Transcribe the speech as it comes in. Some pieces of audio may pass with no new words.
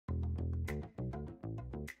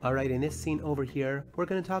Alright, in this scene over here, we're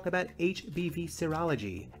going to talk about HBV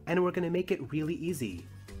serology, and we're going to make it really easy.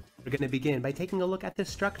 We're going to begin by taking a look at the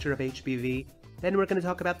structure of HBV, then we're going to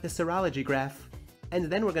talk about the serology graph, and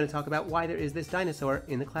then we're going to talk about why there is this dinosaur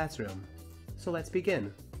in the classroom. So let's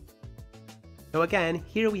begin. So again,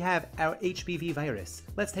 here we have our HBV virus.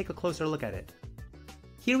 Let's take a closer look at it.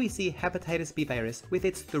 Here we see hepatitis B virus with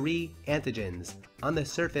its 3 antigens. On the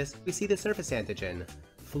surface, we see the surface antigen.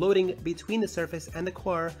 Floating between the surface and the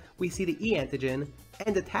core, we see the E antigen,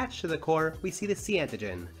 and attached to the core, we see the C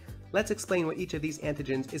antigen. Let's explain what each of these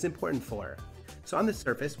antigens is important for. So on the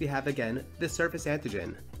surface, we have again the surface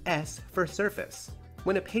antigen, S for surface.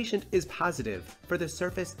 When a patient is positive for the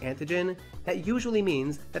surface antigen, that usually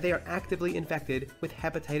means that they are actively infected with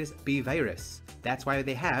hepatitis B virus. That's why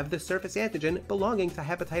they have the surface antigen belonging to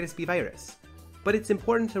hepatitis B virus. But it's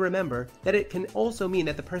important to remember that it can also mean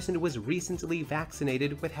that the person was recently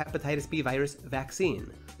vaccinated with hepatitis B virus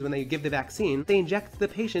vaccine. When they give the vaccine, they inject the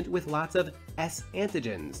patient with lots of S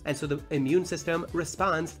antigens, and so the immune system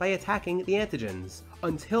responds by attacking the antigens.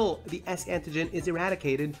 Until the S antigen is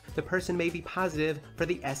eradicated, the person may be positive for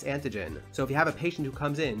the S antigen. So if you have a patient who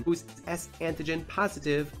comes in who's S antigen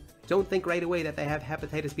positive, don't think right away that they have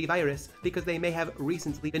hepatitis B virus because they may have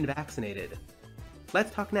recently been vaccinated.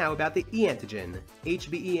 Let's talk now about the E antigen,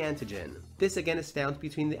 HBe antigen. This again is found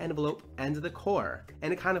between the envelope and the core,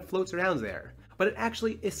 and it kind of floats around there. But it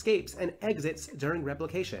actually escapes and exits during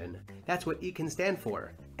replication. That's what E can stand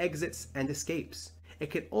for, exits and escapes.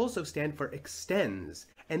 It can also stand for extends,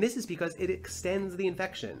 and this is because it extends the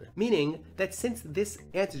infection, meaning that since this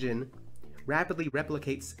antigen rapidly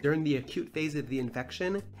replicates during the acute phase of the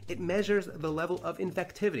infection, it measures the level of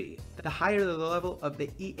infectivity. The higher the level of the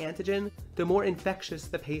E antigen, the more infectious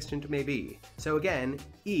the patient may be. So again,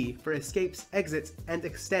 E for escapes, exits, and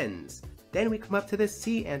extends. Then we come up to the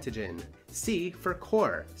C antigen, C for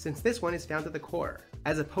core, since this one is found at the core.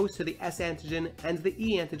 As opposed to the S antigen and the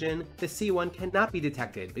E antigen, the C one cannot be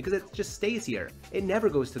detected because it just stays here. It never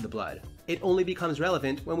goes to the blood. It only becomes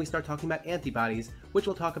relevant when we start talking about antibodies, which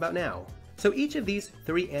we'll talk about now. So each of these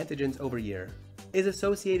 3 antigens over here is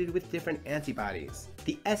associated with different antibodies.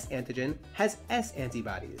 The S antigen has S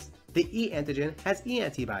antibodies, the E antigen has E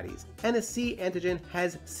antibodies, and the C antigen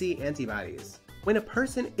has C antibodies. When a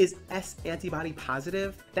person is S antibody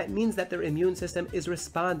positive, that means that their immune system is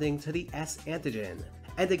responding to the S antigen.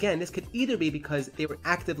 And again, this could either be because they were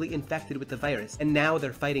actively infected with the virus and now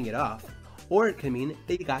they're fighting it off, or it can mean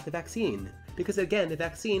they got the vaccine. Because again, the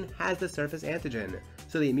vaccine has the surface antigen,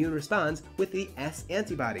 so the immune responds with the S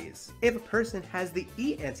antibodies. If a person has the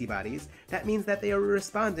E antibodies, that means that they are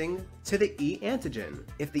responding to the E antigen.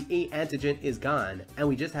 If the E antigen is gone and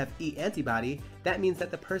we just have E antibody, that means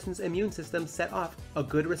that the person's immune system set off a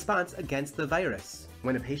good response against the virus.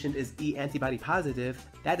 When a patient is E antibody positive,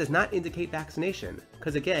 that does not indicate vaccination,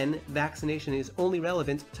 because again, vaccination is only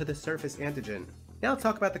relevant to the surface antigen. Now let's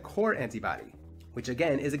talk about the core antibody, which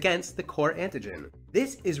again is against the core antigen.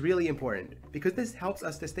 This is really important because this helps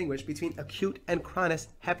us distinguish between acute and chronic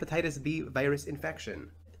hepatitis B virus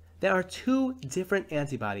infection. There are 2 different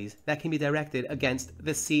antibodies that can be directed against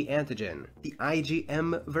the C antigen, the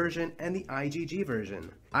IgM version and the IgG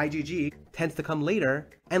version. IgG tends to come later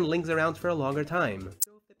and lingers around for a longer time.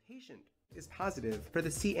 So if the patient is positive for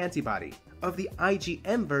the C antibody of the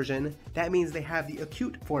IgM version, that means they have the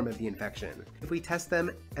acute form of the infection. If we test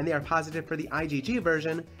them and they are positive for the IgG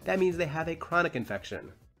version, that means they have a chronic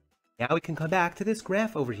infection. Now we can come back to this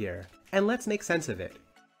graph over here, and let's make sense of it.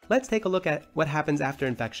 Let's take a look at what happens after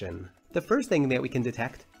infection. The first thing that we can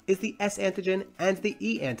detect is the S antigen and the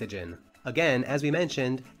E antigen. Again, as we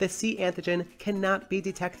mentioned, the C antigen cannot be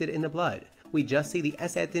detected in the blood. We just see the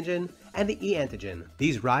S antigen and the E antigen.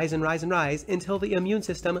 These rise and rise and rise until the immune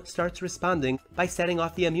system starts responding by setting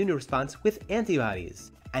off the immune response with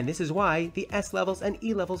antibodies. And this is why the S levels and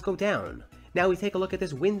E levels go down. Now we take a look at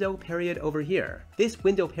this window period over here. This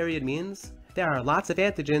window period means there are lots of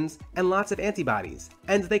antigens and lots of antibodies,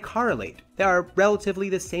 and they correlate. There are relatively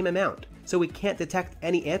the same amount. So we can't detect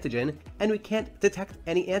any antigen, and we can't detect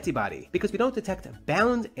any antibody. Because we don't detect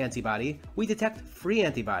bound antibody, we detect free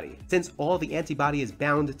antibody. Since all the antibody is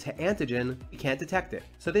bound to antigen, we can't detect it.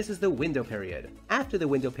 So this is the window period. After the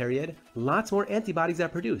window period, lots more antibodies are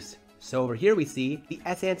produced. So over here we see the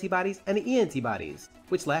S antibodies and the E antibodies,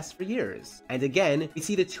 which lasts for years. And again, we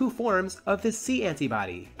see the 2 forms of the C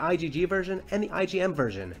antibody, IgG version and the IgM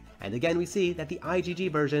version. And again, we see that the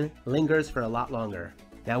IgG version lingers for a lot longer.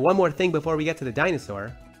 Now one more thing before we get to the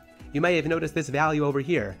dinosaur. You may have noticed this value over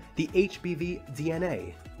here, the HBV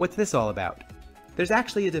Dna. What's this all about? There's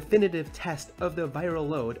actually a definitive test of the viral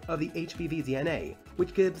load of the HBV Dna,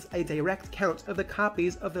 which gives a direct count of the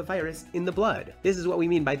copies of the virus in the blood. This is what we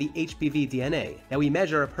mean by the HBV DNA. Now we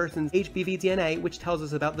measure a person's HBV DNA, which tells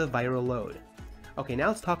us about the viral load. Okay, now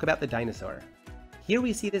let's talk about the dinosaur. Here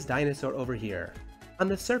we see this dinosaur over here, on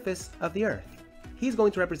the surface of the Earth. He's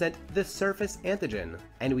going to represent the surface antigen,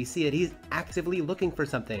 and we see that he's actively looking for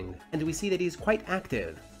something, and we see that he's quite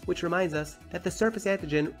active, which reminds us that the surface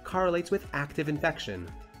antigen correlates with active infection.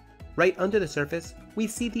 Right under the surface, we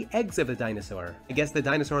see the eggs of the dinosaur. I guess the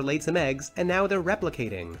dinosaur laid some eggs, and now they're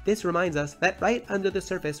replicating. This reminds us that right under the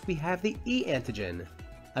surface we have the E antigen.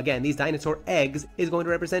 Again, these dinosaur eggs is going to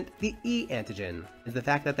represent the E antigen. And the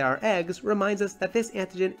fact that there are eggs reminds us that this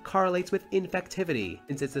antigen correlates with infectivity,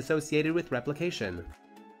 since it's associated with replication.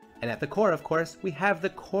 And at the core, of course, we have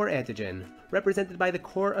the core antigen, represented by the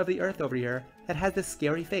core of the Earth over here that has this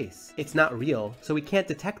scary face. It's not real, so we can't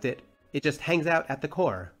detect it. It just hangs out at the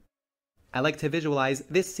core. I like to visualize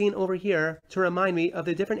this scene over here to remind me of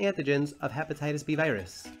the different antigens of hepatitis B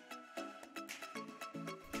virus.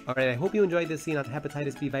 Alright, I hope you enjoyed this scene on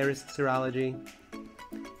hepatitis B virus serology.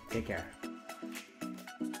 Take care.